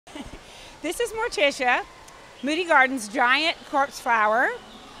This is Morticia, Moody Gardens' giant corpse flower.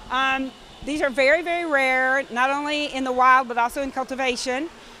 These are very, very rare, not only in the wild but also in cultivation.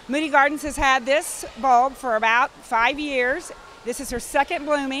 Moody Gardens has had this bulb for about 5 years. This is her second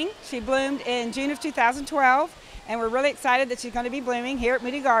blooming. She bloomed in June of 2012, and we're really excited that she's going to be blooming here at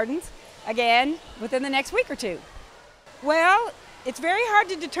Moody Gardens again within the next week or two. Well, it's very hard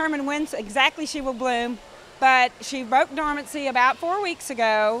to determine when exactly she will bloom, but she broke dormancy about 4 weeks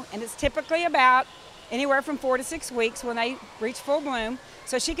ago, and it's typically about anywhere from 4 to 6 weeks when they reach full bloom.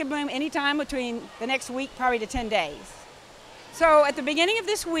 So she can bloom anytime between the next week, probably to 10 days. So at the beginning of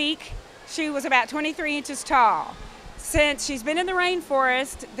this week, she was about 23 inches tall. Since she's been in the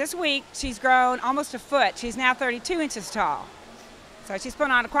rainforest this week, she's grown almost a foot. She's now 32 inches tall. So she's put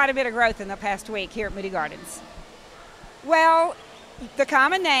on quite a bit of growth in the past week here at Moody Gardens. Well, the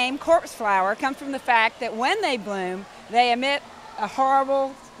common name, corpse flower, comes from the fact that when they bloom, they emit a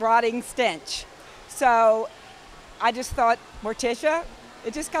horrible, rotting stench. So I just thought, Morticia,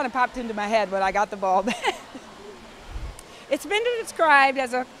 it just kind of popped into my head when I got the bulb. It's been described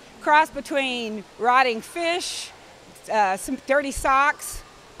as a cross between rotting fish, some dirty socks.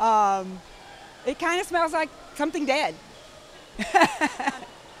 It kind of smells like something dead.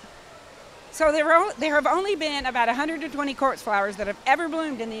 So there have only been about 120 corpse flowers that have ever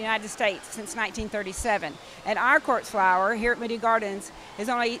bloomed in the United States since 1937. And our corpse flower here at Moody Gardens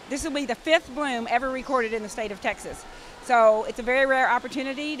this will be the 5th bloom ever recorded in the state of Texas. So it's a very rare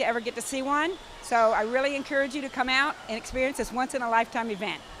opportunity to ever get to see one. So I really encourage you to come out and experience this once-in-a-lifetime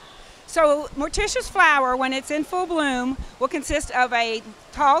event. So Morticia's flower, when it's in full bloom, will consist of a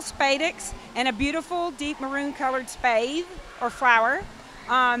tall spadix and a beautiful deep maroon colored spathe or flower.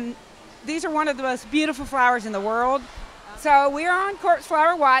 These are one of the most beautiful flowers in the world. So we're on corpse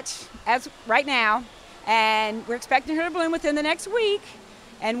flower watch as right now, and we're expecting her to bloom within the next week.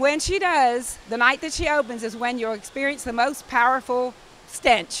 And when she does, the night that she opens is when you'll experience the most powerful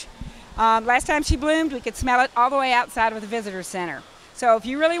stench. Last time she bloomed, we could smell it all the way outside of the visitor center. So if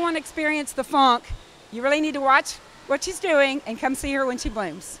you really want to experience the funk, you really need to watch what she's doing and come see her when she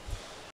blooms.